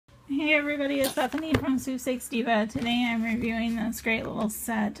Hey everybody, it's Bethany from Sweepstakes Diva. Today I'm reviewing this great little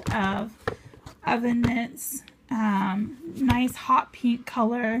set of oven mitts. Nice hot pink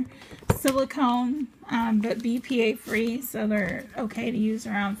color, silicone, but BPA free, so they're okay to use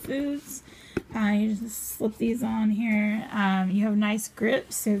around foods. You just slip these on here. You have nice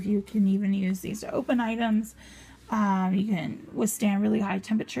grip, so you can even use these to open items. You can withstand really high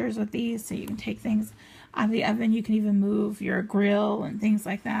temperatures with these, so you can take things out of the oven. You can even move your grill and things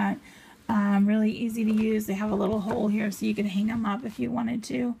like that. Really easy to use. They have a little hole here so you can hang them up if you wanted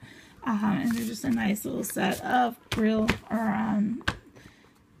to. And they're just a nice little set of grill or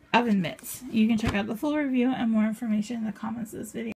oven mitts. You can check out the full review and more information in the comments of this video.